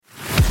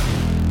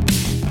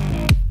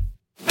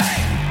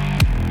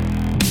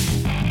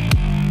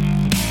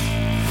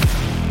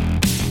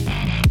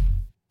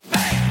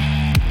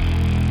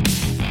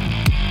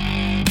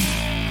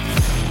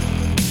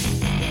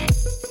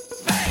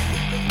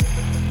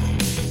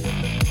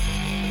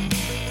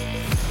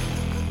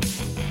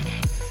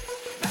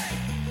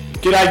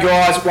G'day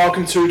guys,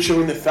 welcome to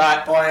Chewing the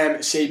Fat. I am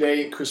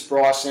CB, Chris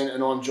Bryson,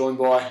 and I'm joined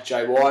by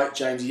JY,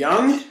 James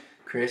Young.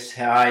 Chris,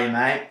 how are you,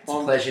 mate? It's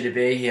a pleasure to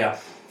be here.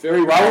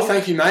 Very well,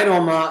 thank you, mate.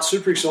 I'm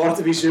super excited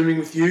to be Zooming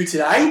with you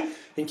today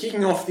and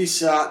kicking off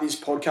this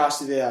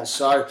podcast of ours.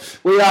 So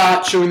we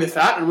are Chewing the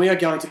Fat, and we are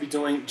going to be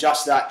doing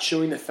just that,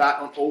 chewing the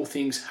fat on all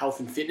things health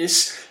and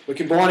fitness. We're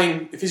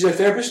combining a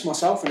physiotherapist,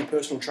 myself, and a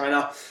personal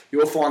trainer,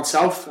 your fine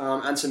self,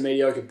 and some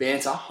mediocre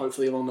banter,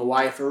 hopefully along the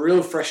way, for a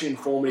real fresh and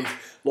informative,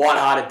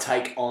 light-hearted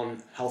take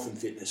on health and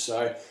fitness.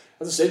 So,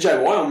 as I said,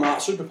 JY, I'm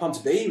super pumped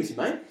to be here with you,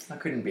 mate. I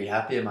couldn't be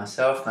happier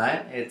myself,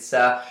 mate. It's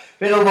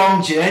been a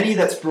long journey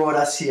that's brought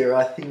us here.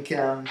 I think,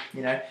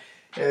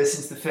 ever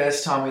since the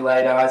first time we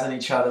laid eyes on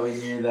each other, we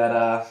knew that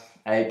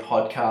a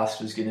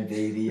podcast was going to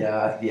be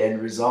the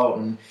end result.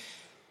 And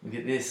look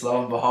at this, lo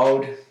and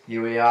behold,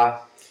 here we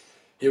are.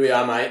 Here we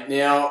are, mate.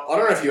 Now, I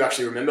don't know if you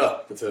actually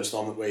remember the first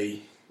time that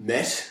we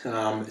met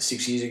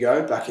 6 years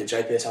ago back at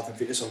JPS Health and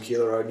Fitness on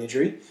Keilor Road in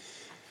Idri.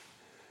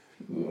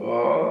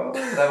 Oh,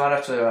 they might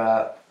have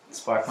to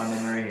spike my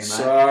memory here, mate.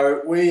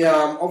 So we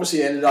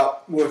obviously ended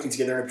up working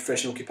together in a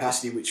professional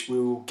capacity, which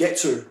we'll get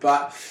to.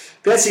 But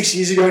about 6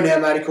 years ago now,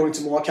 mate, according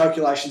to my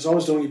calculations, I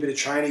was doing a bit of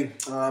training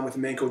with a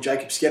man called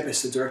Jacob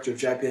Skepis, the director of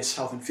JPS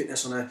Health and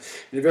Fitness, in a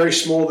very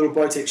small little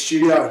Bowtech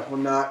studio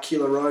on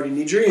Keilor Road in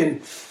Idri.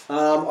 And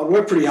I'd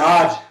worked pretty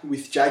hard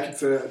with Jacob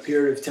for a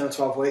period of 10 or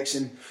 12 weeks,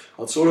 and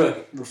I'd sort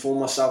of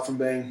reformed myself from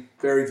being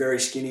very, very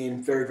skinny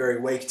and very,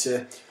 very weak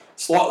to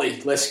slightly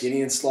less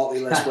skinny and slightly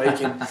less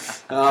weak.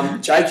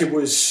 And Jacob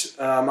was,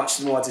 much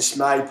to my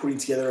dismay, putting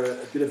together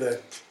a bit of a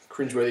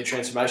cringeworthy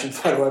transformation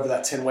photo over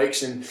that 10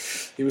 weeks. And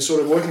he was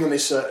sort of working on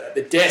this at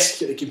the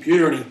desk at the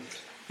computer, and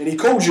he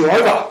called you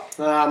over.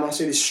 I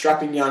see this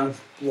strapping young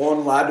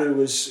blonde lad who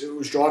was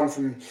driving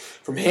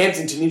from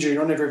Hampton to Nidri.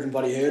 I've never even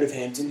bloody heard of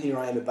Hampton. Here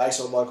I am at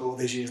Bayside Local all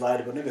these years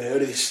later, but I've never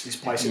heard of this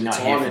place at the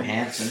time. You're not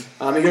here from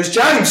Hampton. He goes,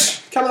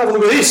 James, come and have a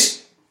look at this.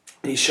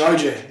 And he showed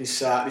you this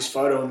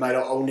photo, and mate,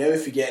 I'll never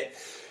forget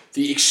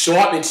the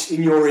excitement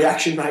in your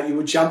reaction, mate. You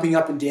were jumping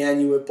up and down,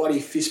 you were bloody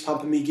fist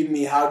pumping me, giving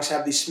me hugs,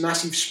 have this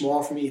massive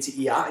smile from ear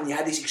to ear, and you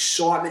had this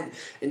excitement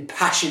and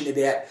passion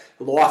about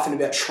life and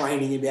about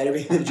training, about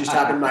everything that just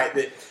happened, mate,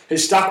 that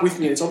has stuck with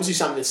me. And it's obviously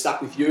something that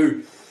stuck with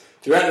you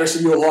throughout the rest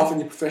of your life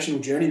and your professional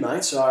journey,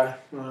 mate. So, I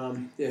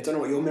don't know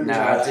what your memories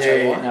are.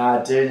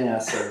 I do now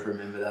sort of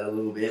remember that a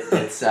little bit.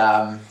 It's,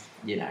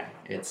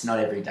 it's not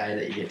every day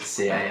that you get to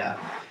see a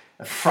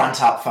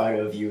front-up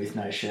photo of you with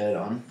no shirt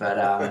on, but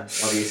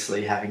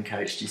obviously having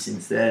coached you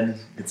since then,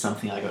 it's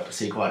something I got to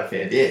see quite a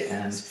fair bit,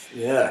 and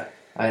yeah,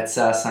 it's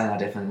something I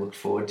definitely look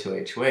forward to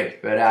each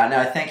week. But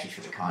no, thank you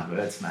for the kind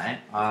words, mate.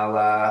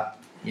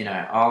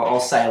 I'll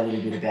say a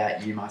little bit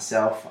about you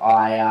myself.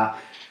 I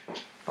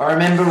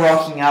remember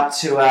rocking up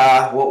to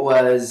what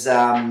was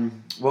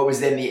then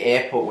the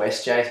Airport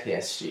West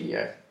JPS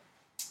studio,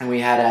 and we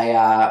had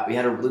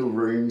a little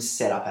room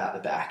set up out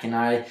the back, and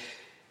I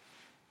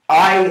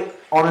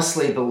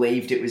honestly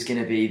believed it was going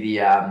to be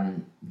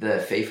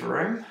the FIFA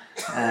room,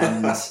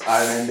 and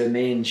I remember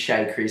me and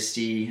Shay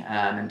Christie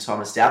and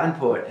Thomas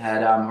Davenport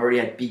had already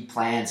had big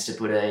plans to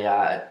put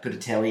a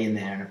telly in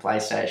there and a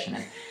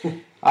PlayStation.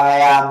 And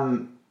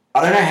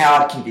I don't know how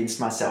I'd convinced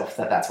myself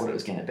that that's what it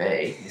was going to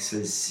be. This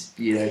was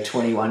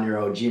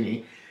 21-year-old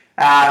Jimmy,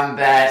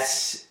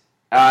 but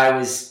I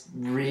was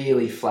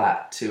really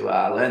flat to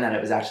learn that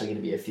it was actually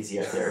going to be a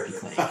physiotherapy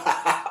clinic.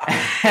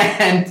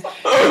 And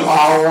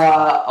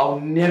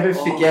I'll never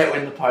forget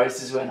when the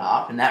posters went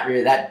up, and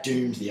that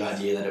doomed the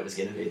idea that it was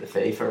going to be the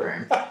FIFA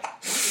room.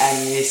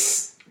 And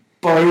this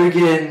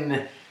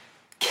bogan,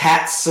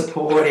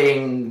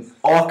 cat-supporting,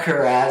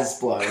 Ocaraz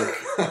bloke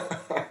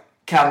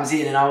comes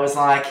in, and I was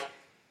like,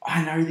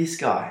 I know this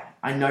guy.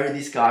 I know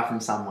this guy from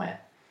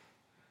somewhere.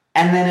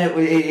 And then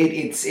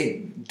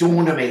it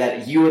dawned on me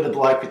that you were the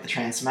bloke with the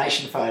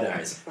transformation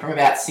photos from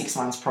about 6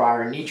 months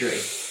prior in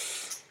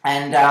Idri.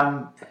 And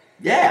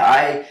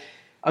I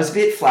was a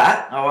bit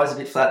flat. I was a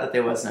bit flat that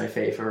there was no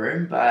FIFA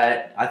room,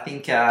 but I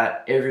think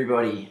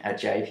everybody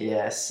at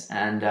JPS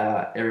and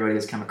everybody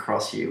who's come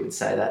across you would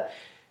say that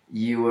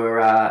you were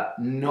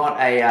not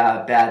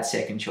a bad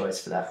second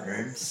choice for that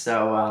room.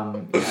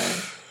 So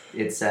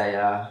it's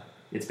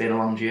been a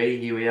long journey.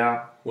 Here we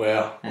are.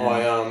 Wow.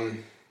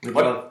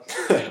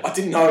 I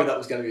didn't know that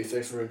was going to be a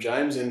FIFA room,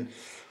 James, and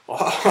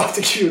I have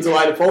to give you a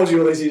delayed apology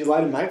all these years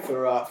later, mate,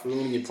 for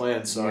ruining your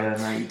plans. So yeah,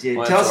 no, you did.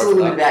 Tell us a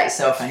little bit about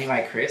yourself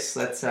anyway, Chris.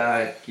 Let's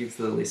give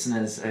the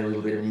listeners a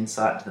little bit of an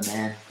insight to the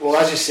man. Well,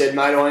 as you said,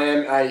 mate, I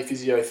am a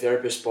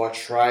physiotherapist by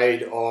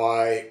trade.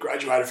 I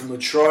graduated from La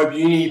Trobe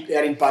Uni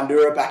out in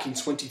Bundoora back in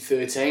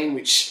 2013,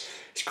 which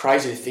is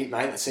crazy to think,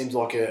 mate. That seems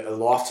like a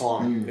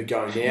lifetime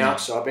ago now.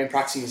 So I've been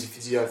practicing as a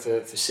physio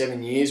for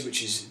 7 years,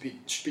 which is a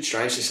bit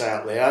strange to say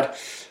out loud.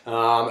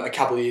 A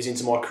couple of years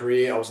into my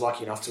career, I was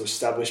lucky enough to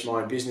establish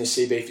my own business,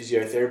 CB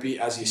Physiotherapy.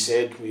 As you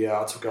said, we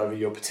took over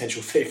your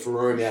potential FIFA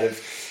room out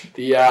of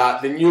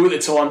the new at the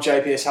time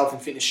JPS Health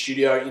and Fitness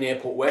Studio in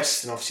Airport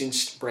West, and I've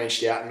since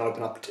branched out and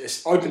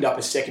opened up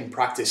a second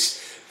practice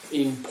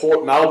in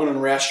Port Melbourne on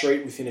Rouse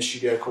Street within a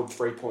studio called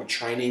 3 Point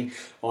Training.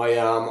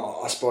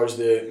 I suppose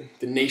the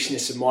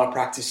nicheness of my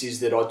practice is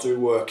that I do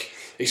work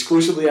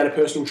exclusively out of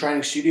personal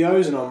training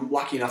studios, and I'm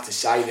lucky enough to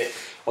say that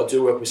I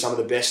do work with some of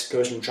the best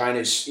personal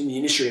trainers in the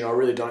industry, and I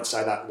really don't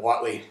say that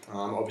lightly.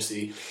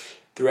 Obviously,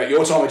 throughout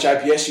your time at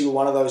JPS, you were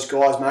one of those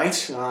guys,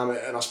 mate,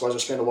 and I suppose I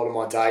spend a lot of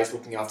my days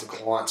looking after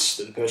clients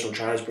that the personal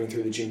trainers bring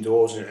through the gym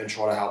doors and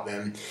try to help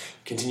them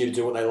continue to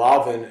do what they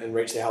love and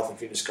reach their health and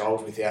fitness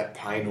goals without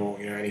pain or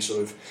any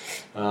sort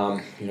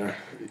of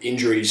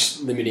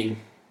injuries limiting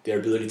their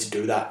ability to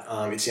do that.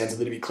 It sounds a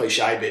little bit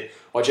cliche, but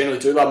I generally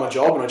do love my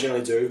job, and I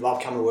generally do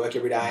love coming to work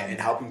every day and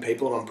helping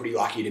people, and I'm pretty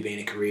lucky to be in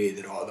a career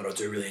that I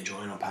do really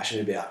enjoy and I'm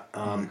passionate about.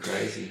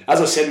 Crazy.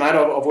 As I said, mate,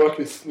 I've worked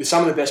with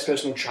some of the best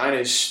personal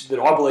trainers that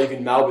I believe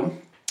in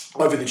Melbourne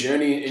over the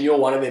journey, and you're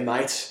one of them,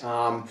 mate.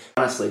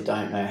 Honestly,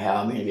 don't know how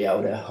I'm going to be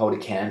able to hold a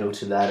candle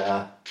to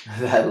that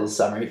that little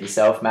summary of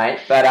yourself, mate.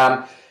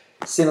 But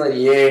similar to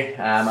you,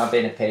 I've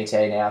been a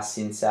PT now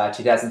since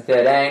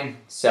 2013,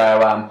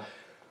 so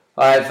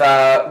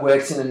I've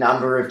worked in a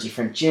number of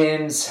different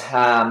gyms,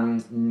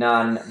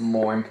 none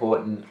more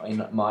important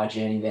in my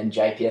journey than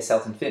JPS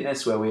Health and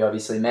Fitness, where we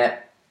obviously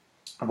met.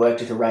 I've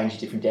worked with a range of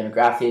different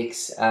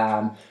demographics,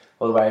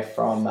 all the way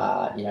from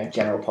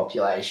general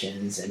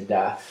populations and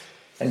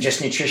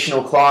just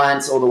nutritional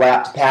clients, all the way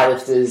up to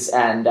powerlifters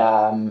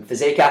and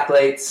physique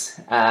athletes.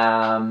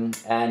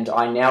 And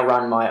I now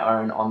run my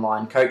own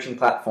online coaching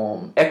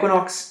platform,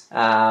 Equinox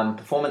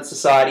Performance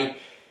Society.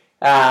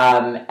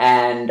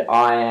 And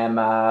I am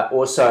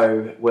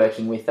also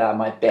working with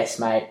my best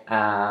mate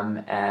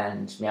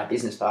and now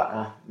business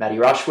partner, Matty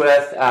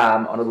Rushworth,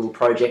 on a little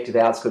project of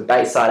ours called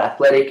Bayside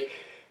Athletic,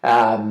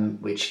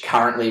 which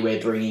currently we're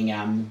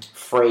bringing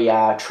free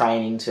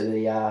training to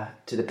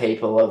the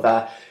people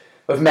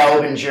of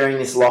Melbourne during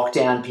this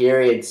lockdown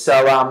period.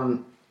 So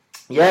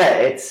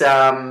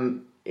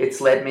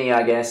it's led me,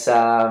 I guess,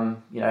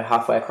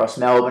 halfway across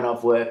Melbourne.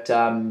 I've worked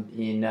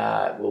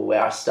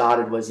where I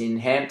started was in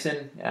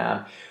Hampton.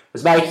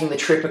 Was making the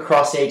trip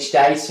across each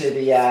day to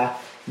the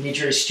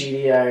Nidra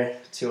studio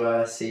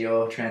to see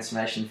your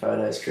transformation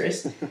photos,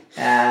 Chris.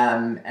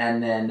 And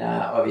then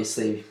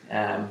obviously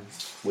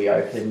we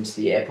opened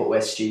the Airport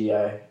West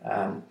studio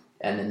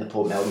and then the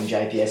Port Melbourne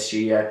JPS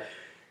studio.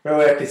 We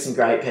worked with some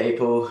great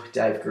people,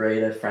 Dave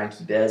Garita,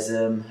 Frankie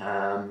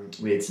Besem.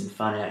 We had some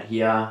fun out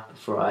here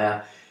before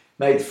I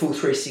made the full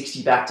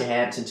 360 back to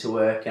Hampton to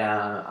work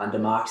under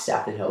Mark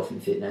Stafford Health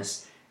and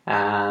Fitness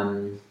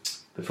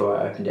before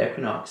I opened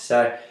Equinox.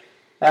 So,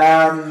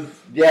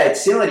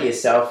 it's similar to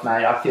yourself,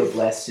 mate. I feel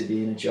blessed to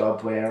be in a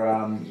job where,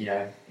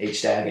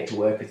 each day I get to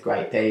work with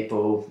great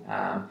people.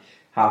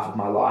 Half of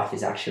my life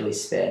is actually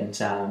spent,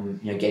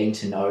 getting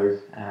to know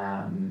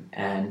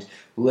and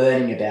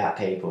learning about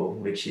people,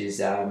 which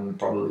is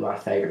probably my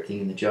favourite thing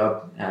in the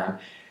job.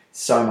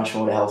 So much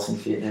more to health and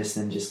fitness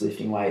than just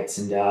lifting weights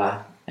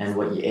and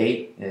what you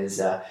eat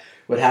is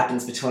what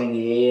happens between the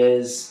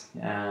ears,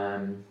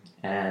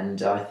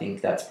 and I think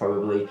that's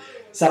probably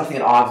something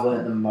that I've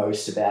learned the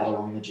most about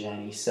along the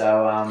journey.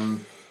 So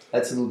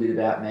that's a little bit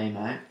about me,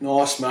 mate.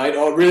 Nice, mate.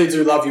 I really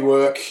do love your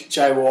work,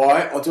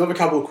 JY. I do have a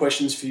couple of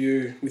questions for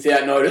you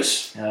without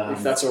notice,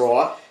 if that's all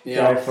right.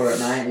 Go for it,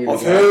 mate.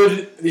 I've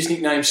heard this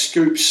nickname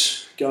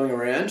Scoops going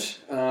around,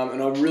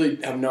 and I really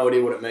have no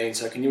idea what it means.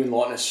 So can you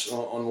enlighten us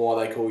on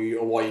why they call you,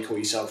 or why you call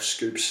yourself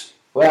Scoops?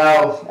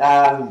 Well,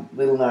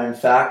 little known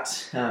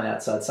fact,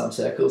 outside some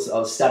circles, I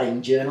was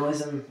studying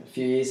journalism a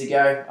few years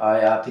ago.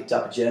 I picked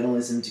up a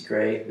journalism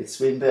degree with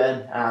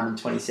Swinburne in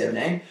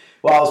 2017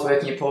 while I was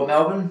working at Port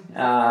Melbourne,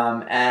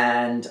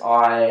 and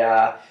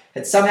I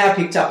had somehow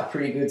picked up a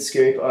pretty good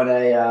scoop on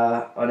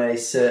a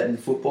certain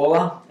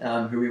footballer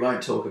who we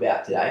won't talk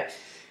about today.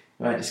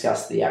 We won't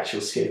discuss the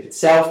actual scoop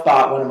itself,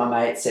 but one of my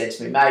mates said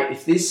to me, mate,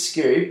 if this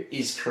scoop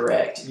is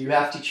correct, you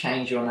have to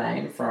change your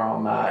name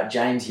from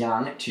James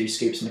Young to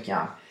Scoops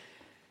McYoung,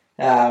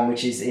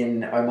 which is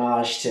in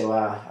homage to,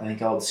 I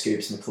think, old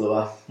Scoops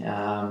McClure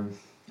on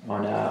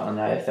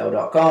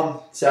AFL.com.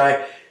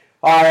 So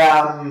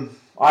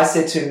I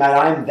said to him, mate,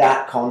 I'm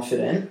that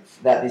confident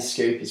that this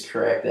scoop is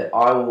correct that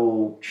I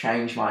will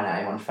change my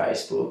name on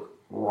Facebook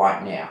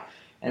right now.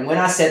 And when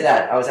I said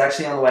that, I was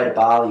actually on the way to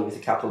Bali with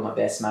a couple of my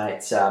best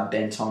mates,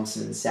 Ben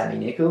Thompson and Sammy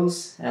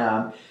Nichols.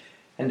 And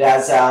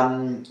as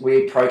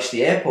we approached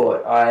the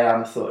airport,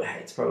 I thought, hey,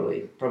 it's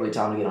probably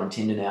time to get on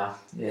Tinder now.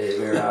 Yeah,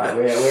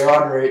 we're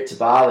en route to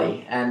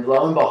Bali. And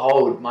lo and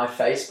behold, my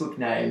Facebook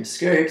name,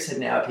 Scoops, had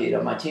now appeared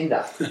on my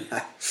Tinder.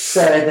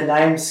 So the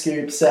name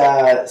Scoops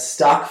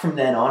stuck from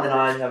then on, and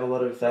I have a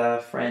lot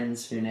of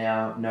friends who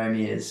now know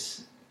me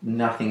as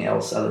nothing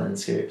else other than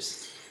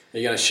Scoops. Are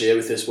you going to share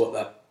with us what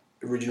that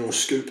original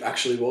scoop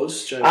actually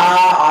was, Joe?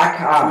 I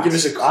can't. Can you give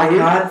us a clue? I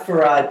can't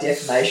for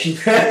defamation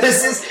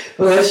purposes.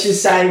 Well, let's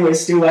just say we're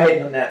still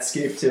waiting on that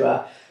scoop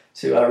to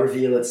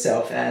reveal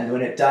itself, and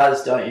when it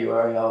does, don't you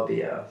worry, I'll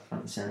be front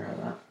and centre of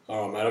that.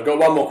 All right, mate. I've got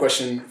one more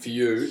question for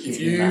you.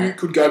 If you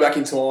could go back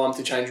in time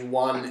to change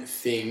one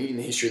thing in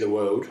the history of the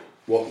world,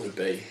 what would it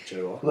be,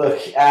 Joe? Look,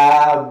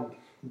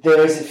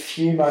 There's a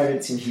few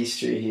moments in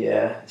history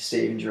here.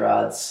 Steven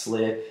Gerrard's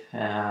slip.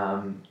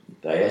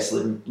 Yes,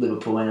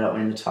 Liverpool ended up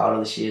winning the title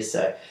this year,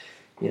 so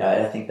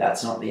I think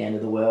that's not the end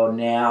of the world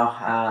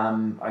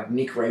now.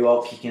 Nick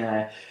Riewoldt kicking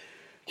a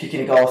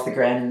goal off the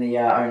ground in the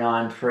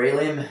 09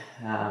 prelim.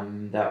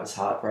 That was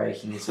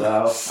heartbreaking as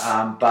well.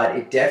 But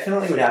it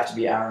definitely would have to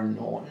be Aaron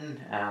Norton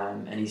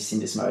and his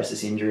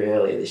syndesmosis injury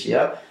earlier this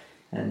year.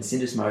 And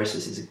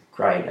syndesmosis is a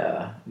great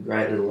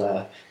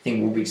little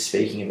thing we'll be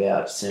speaking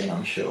about soon,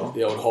 I'm sure.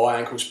 The old high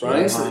ankle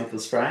sprains. High ankle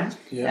sprain.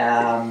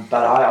 Yeah.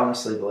 But I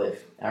honestly believe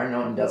Aaron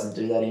Norton doesn't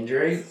do that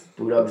injury.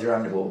 Bulldogs are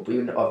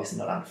we're obviously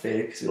not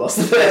undefeated because we lost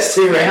the first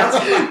 2 rounds,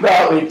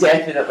 but we'd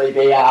definitely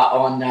be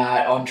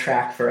on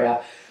track for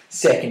our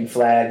second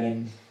flag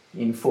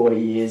in 40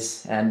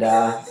 years, and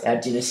our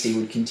dynasty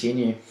would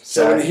continue.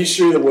 So in the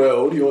history of the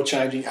world, you're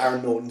changing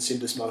Aaron Norton's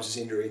syndesmosis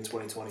injury in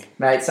 2020.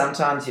 Mate,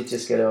 sometimes you've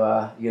just got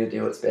to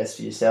do what's best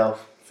for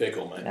yourself. Fair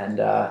call, mate. And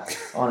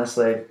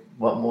honestly,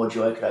 what more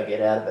joy could I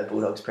get out of a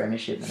Bulldogs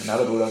premiership than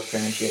another Bulldogs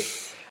premiership?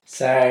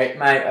 So, mate,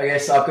 I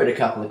guess I've got a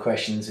couple of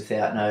questions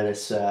without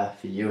notice for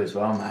you as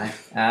well, mate.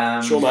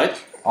 Sure, mate.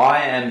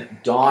 I am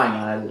dying.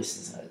 I know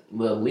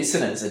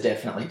listeners are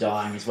definitely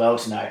dying as well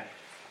to know.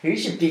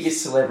 Who's your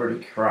biggest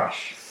celebrity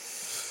crush?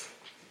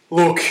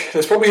 Look,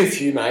 there's probably a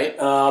few, mate.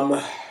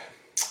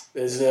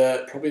 There's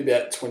probably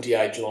about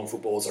 28 Geelong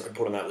footballers I could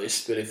put on that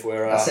list. But if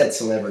we're... I said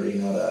celebrity,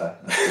 not a...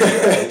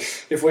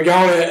 If we're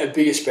going a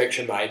bigger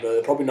spectrum, mate,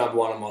 but probably number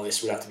one on my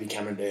list would have to be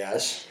Cameron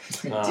Diaz.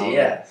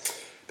 Diaz.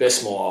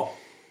 Best smile.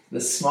 The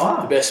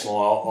smile? The best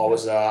smile. I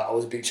was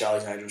a big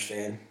Charlie's Angels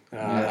fan.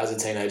 As a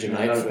teenager,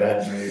 mate.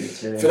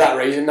 For that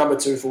reason, number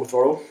 2, Full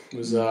Throttle,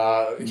 was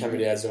Cameron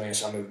Diaz doing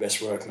some of the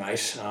best work,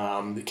 mate.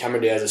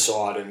 Cameron Diaz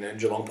aside and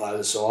Geelong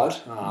players aside,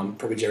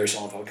 probably Jerry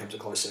Seinfeld comes a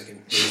close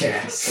second.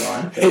 Yeah,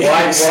 Seinfeld.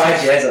 Why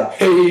Jezza?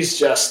 He's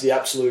just the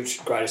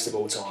absolute greatest of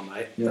all time,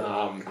 mate.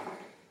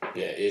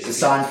 Is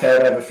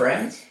Seinfeld over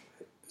Friends?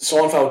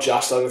 Seinfeld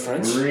just over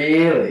Friends.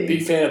 Really?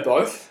 Big fan of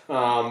both,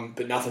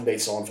 but nothing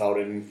beats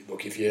Seinfeld. And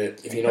look, if you're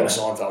not a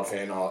Seinfeld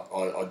fan,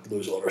 I'd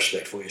lose a lot of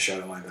respect for you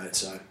straight away, mate.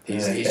 So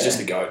he's just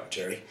the GOAT,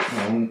 Jerry.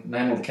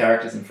 Name all the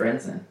characters in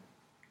Friends then.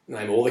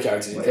 Name all the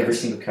characters in Friends. Every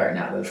single character,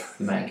 no, the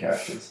main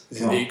characters.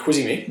 Are you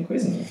quizzing me? I'm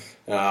quizzing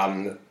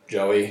you.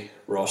 Joey,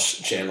 Ross,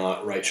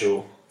 Chandler,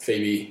 Rachel,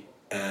 Phoebe,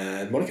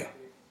 and Monica.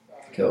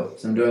 Cool.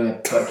 So I'm doing a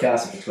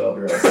podcast with a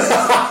 12-year-old.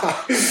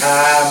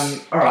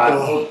 All right,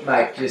 well,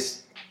 mate, just...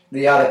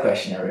 The other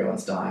question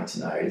everyone's dying to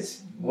know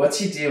is, what's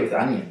your deal with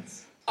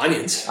onions?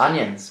 Onions.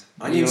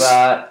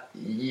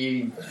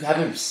 You have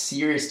a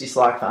serious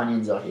dislike for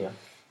onions out here.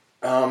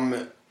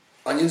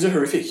 Onions are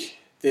horrific.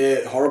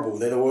 They're horrible.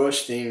 They're the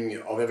worst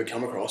thing I've ever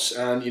come across.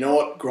 And you know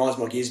what grinds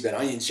my gears about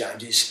onions,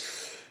 James, is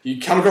you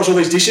come across all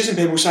these dishes and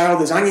people say,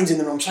 there's onions in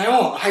them. And I'm saying,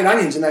 I hate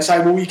onions. And they say,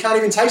 well, you can't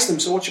even taste them,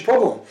 so what's your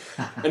problem?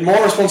 And my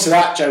response to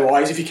that,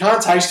 JY, is if you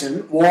can't taste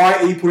them, why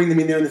are you putting them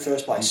in there in the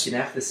first place? You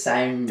can have the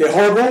same... They're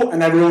horrible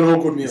and they ruin all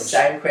good meals. The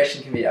same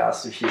question can be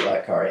asked if you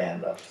like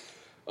coriander.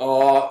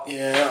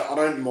 Yeah, I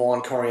don't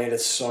mind coriander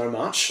so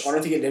much. I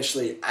don't think it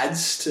actually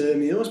adds to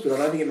meals, but I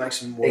don't think it makes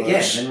them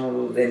worse.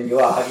 Again, then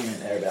your argument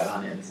there about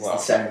onions is the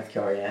same with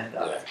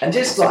coriander. Yeah. And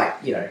just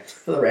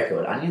for the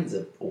record, onions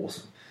are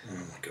awesome. Oh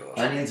my god.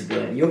 Onions are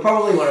brilliant. You're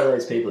probably one of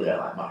those people that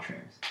don't like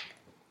mushrooms.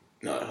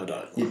 No, I don't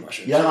like mushrooms.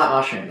 You don't like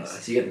mushrooms, no.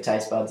 So you get the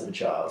taste buds of a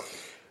child.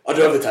 I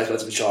do have the taste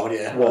buds of a child,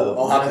 yeah. Well,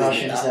 I'll have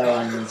mushrooms, no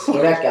onions. What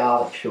about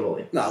garlic,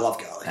 surely? No, I love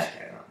garlic.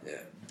 Okay, right.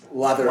 Yeah.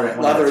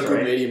 Lather a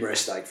good medium rare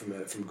steak from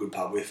a good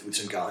pub with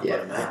some garlic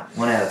butter, mate.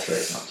 1 out of 3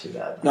 is not too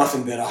bad. Mate.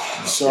 Nothing better.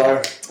 So,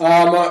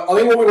 I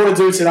think what we want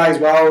to do today as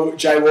well,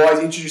 JY, is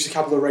introduce a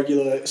couple of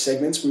regular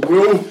segments. We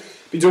will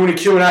be doing a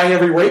Q&A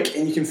every week,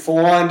 and you can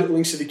find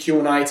links to the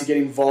Q&A to get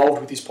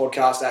involved with this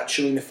podcast at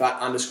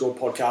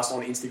chewingthefat_podcast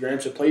on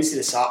Instagram. So please hit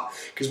us up,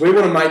 because we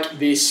want to make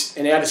this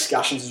and our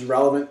discussions as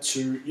relevant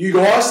to you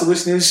guys, the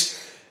listeners,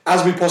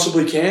 as we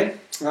possibly can.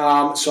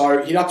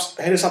 So hit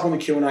us up on the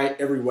Q&A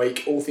every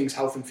week, all things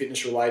health and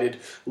fitness related,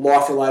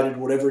 life related,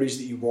 whatever it is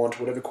that you want,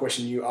 whatever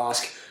question you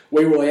ask,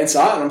 we will answer.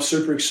 And I'm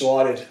super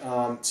excited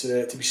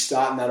to be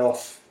starting that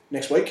off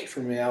next week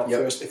from our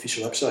first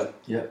official episode.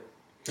 Yep,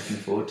 looking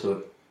forward to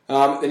it.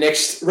 The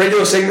next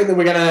regular segment that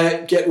we're going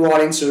to get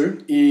right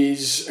into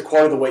is a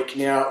quote of the week.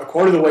 Now, a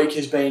quote of the week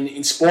has been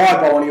inspired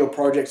by one of your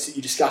projects that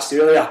you discussed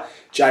earlier,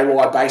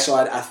 JY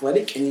Bayside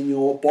Athletic, and in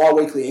your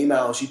bi-weekly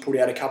emails you put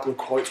out a couple of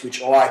quotes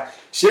which I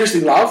seriously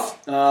love.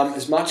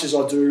 As much as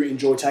I do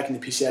enjoy taking the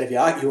piss out of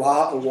you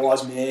are a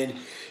wise man,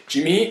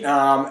 Jimmy,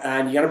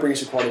 and you're going to bring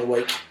us a quote of the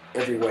week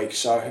every week.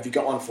 So have you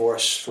got one for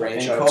us for our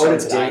show today?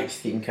 Today? Deep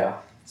thinker.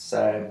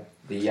 So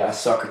the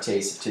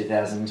Socrates of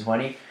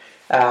 2020.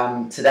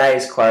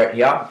 Today's quote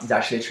here is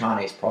actually a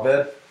Chinese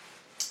proverb,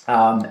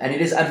 and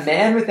it is, "A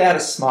man without a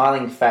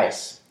smiling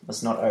face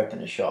must not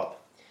open a shop."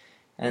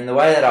 And the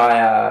way that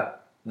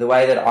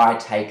I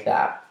take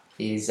that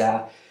is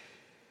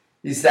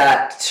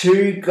that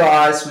two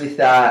guys with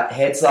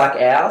heads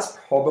like ours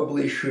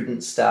probably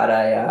shouldn't start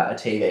a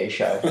TV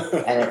show,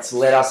 and it's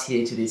led us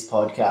here to this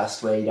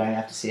podcast where you don't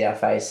have to see our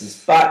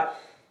faces. But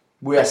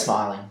We are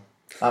smiling.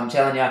 I'm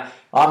telling you,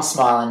 I'm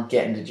smiling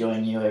getting to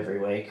join you every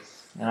week.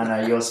 And I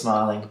know you're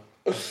smiling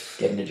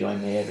getting to join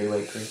me every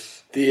week,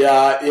 Chris.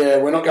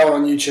 We're not going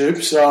on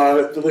YouTube,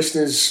 so the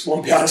listeners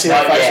won't be able to see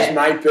our faces,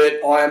 mate,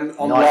 but I'm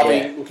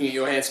loving looking at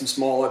your handsome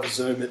smile over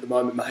Zoom at the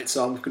moment, mate,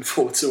 so I'm looking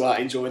forward to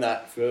enjoying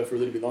that for a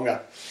little bit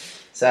longer.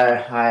 So,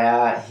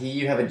 I hear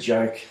you have a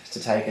joke to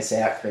take us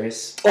out,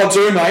 Chris. I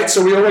do, mate.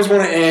 So we always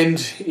want to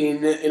end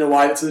in a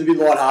way that's a little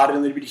bit lighthearted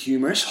and a little bit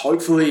humorous.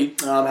 Hopefully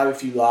have a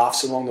few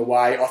laughs along the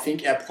way. I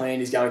think our plan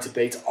is going to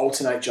be to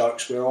alternate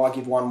jokes where I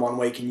give one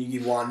week and you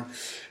give one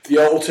the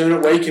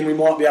alternate week, and we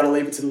might be able to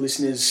leave it to the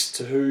listeners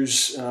to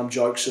whose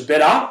jokes are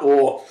better,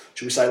 or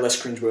should we say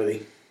less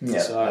cringeworthy. Yeah,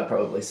 so, I'd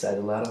probably say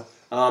the latter.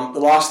 The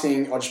last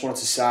thing I just wanted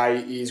to say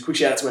is a quick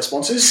shout out to our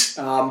sponsors.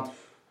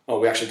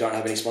 We actually don't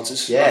have any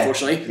sponsors,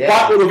 unfortunately. Yeah.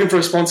 But we're looking for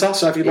a sponsor,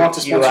 so if you'd like to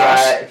sponsor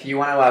us... If you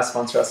want to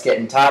sponsor us, get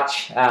in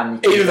touch.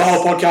 Either the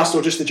whole podcast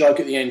or just the joke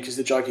at the end, because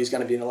the joke is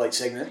going to be an elite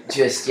segment.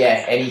 Just,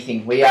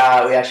 anything. We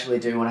actually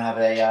do want to have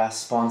a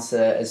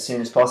sponsor as soon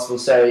as possible,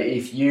 so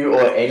if you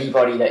or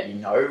anybody that you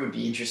know would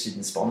be interested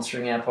in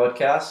sponsoring our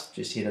podcast,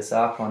 just hit us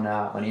up on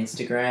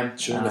Instagram.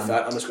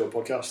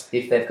 _podcast.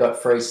 If they've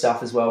got free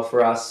stuff as well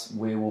for us,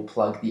 we will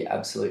plug the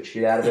absolute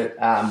shit out of it.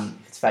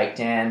 If it's Fake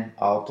Dan,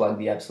 I'll plug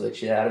the absolute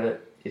shit out of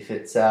it. If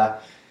it's, I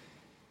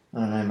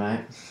don't know,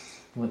 mate.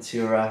 What's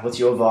your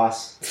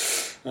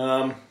vice?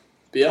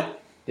 Beer.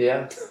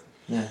 Beer?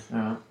 Yeah,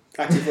 alright.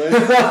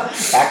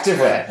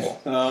 Activewear.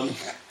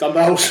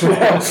 Dumbbells.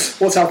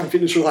 What's health and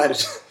fitness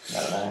related?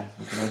 I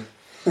don't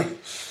know.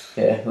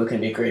 Looking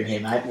a bit grim here,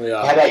 mate. We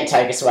are. How about you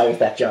take us away with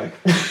that joke?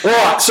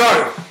 Alright, so,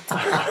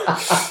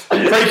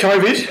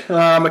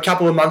 pre-COVID, a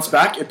couple of months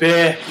back, a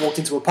bear walked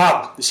into a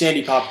pub, the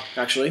Sandy pub,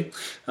 actually.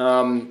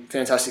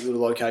 Fantastic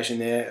little location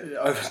there,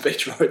 over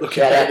Beach Road,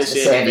 looking at the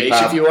Sandy Beach.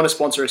 Pub. If you want to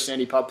sponsor a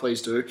Sandy pub,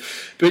 please do.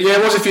 But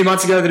it was a few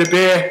months ago that a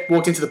bear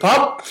walked into the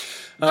pub,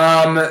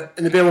 and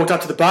the bear walked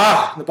up to the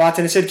bar, and the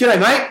bartender said, "G'day,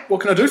 mate,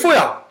 what can I do for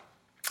you?"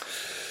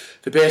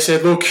 The bear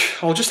said, "Look,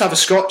 I'll just have a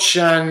scotch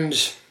and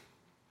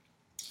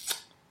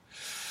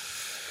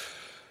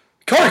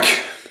Coke."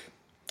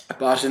 The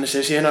bartender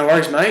says, "Yeah, no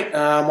worries, mate.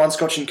 One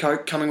scotch and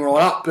Coke coming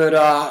right up,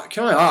 but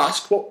can I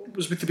ask, what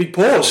was with the big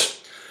pause?"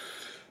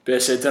 Bear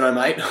said, "Don't know,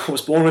 mate. I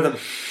was born with them."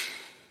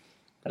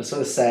 I just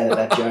want to say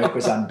that joke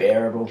was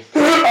unbearable.